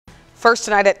First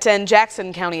tonight at 10,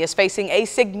 Jackson County is facing a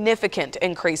significant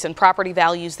increase in property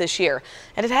values this year,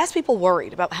 and it has people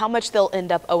worried about how much they'll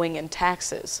end up owing in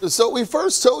taxes. So we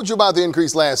first told you about the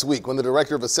increase last week when the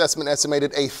Director of Assessment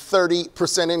estimated a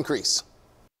 30% increase.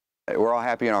 We're all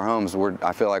happy in our homes.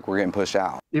 I feel like we're getting pushed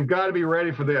out. You've got to be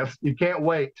ready for this. You can't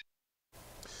wait.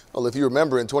 Well, if you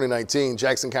remember, in 2019,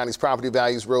 Jackson County's property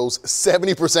values rose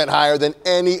 70% higher than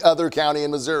any other county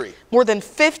in Missouri. More than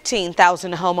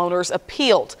 15,000 homeowners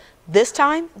appealed. This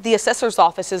time, the assessor's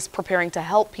office is preparing to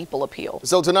help people appeal.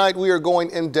 So tonight, we are going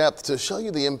in depth to show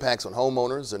you the impacts on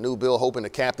homeowners, a new bill hoping to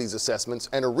cap these assessments,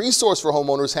 and a resource for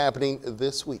homeowners happening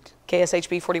this week.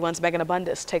 KSHB 41's Megan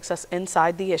Abundis takes us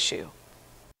inside the issue.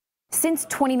 Since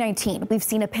 2019, we've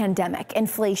seen a pandemic,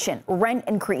 inflation, rent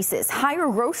increases, higher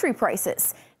grocery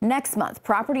prices. Next month,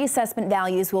 property assessment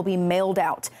values will be mailed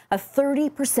out. A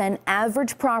 30%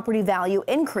 average property value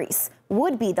increase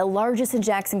would be the largest in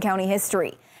Jackson County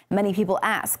history. Many people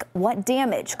ask, what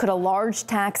damage could a large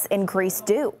tax increase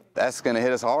do? That's going to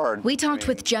hit us hard. We talked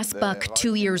with Jess Buck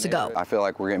 2 years ago. I feel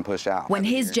like we're getting pushed out. When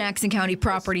his Jackson County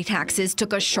property taxes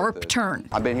took a sharp turn.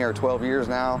 I've been here 12 years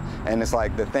now, and it's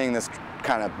like the thing that's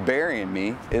kind of burying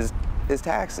me is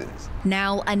taxes.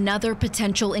 Now another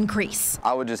potential increase.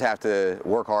 I would just have to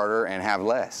work harder and have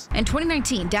less. In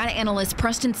 2019, data analyst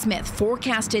Preston Smith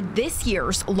forecasted this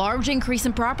year's large increase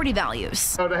in property values.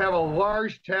 So to have a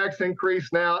large tax increase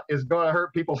now is going to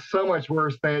hurt people so much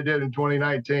worse than it did in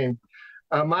 2019.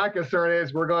 My concern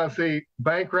is we're going to see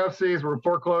bankruptcies or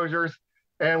foreclosures.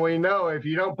 And we know if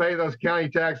you don't pay those county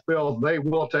tax bills, they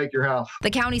will take your house.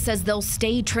 The county says they'll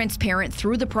stay transparent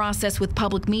through the process with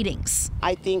public meetings.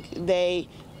 I think they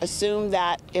assume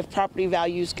that if property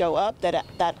values go up,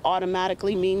 that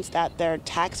automatically means that their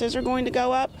taxes are going to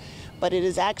go up. But it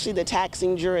is actually the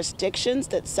taxing jurisdictions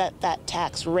that set that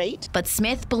tax rate. But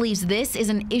Smith believes this is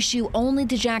an issue only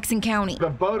to Jackson County. The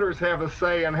voters have a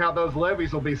say in how those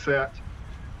levies will be set.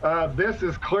 This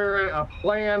is clearly a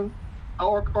plan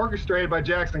orchestrated by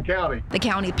Jackson County. The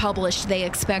county published they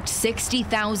expect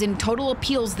 60,000 total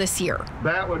appeals this year.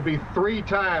 That would be 3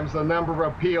 times the number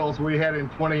of appeals we had in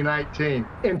 2019.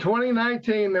 In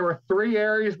 2019, there were 3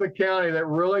 areas of the county that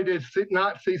really did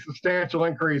not see substantial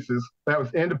increases. That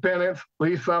was Independence,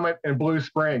 Lee Summit, and Blue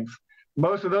Springs.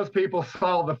 Most of those people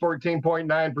saw the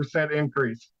 14.9%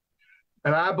 increase.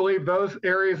 And I believe those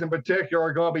areas in particular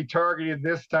are going to be targeted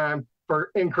this time for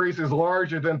increases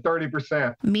larger than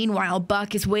 30%. Meanwhile,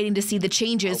 Buck is waiting to see the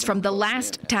changes from the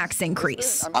last tax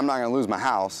increase. I'm not going to lose my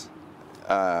house,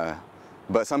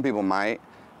 but some people might.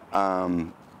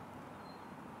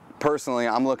 Personally,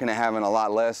 I'm looking at having a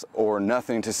lot less or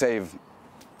nothing to save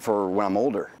for when I'm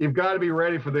older. You've got to be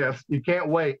ready for this. You can't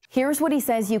wait. Here's what he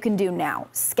says you can do now.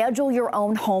 Schedule your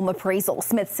own home appraisal.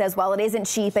 Smith says while it isn't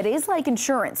cheap, it is like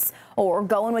insurance. Or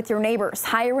go in with your neighbors,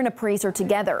 hire an appraiser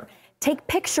together. Take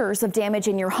pictures of damage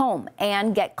in your home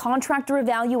and get contractor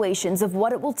evaluations of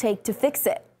what it will take to fix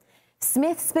it.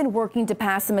 Smith's been working to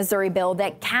pass a Missouri bill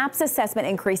that caps assessment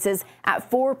increases at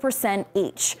 4%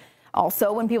 each.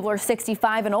 Also, when people are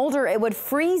 65 and older, it would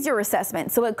freeze your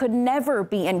assessment so it could never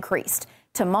be increased.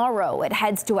 Tomorrow, it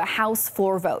heads to a House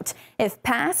floor vote. If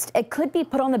passed, it could be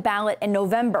put on the ballot in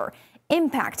November,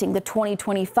 impacting the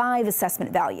 2025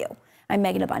 assessment value. I'm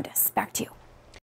Megan Abundis. Back to you.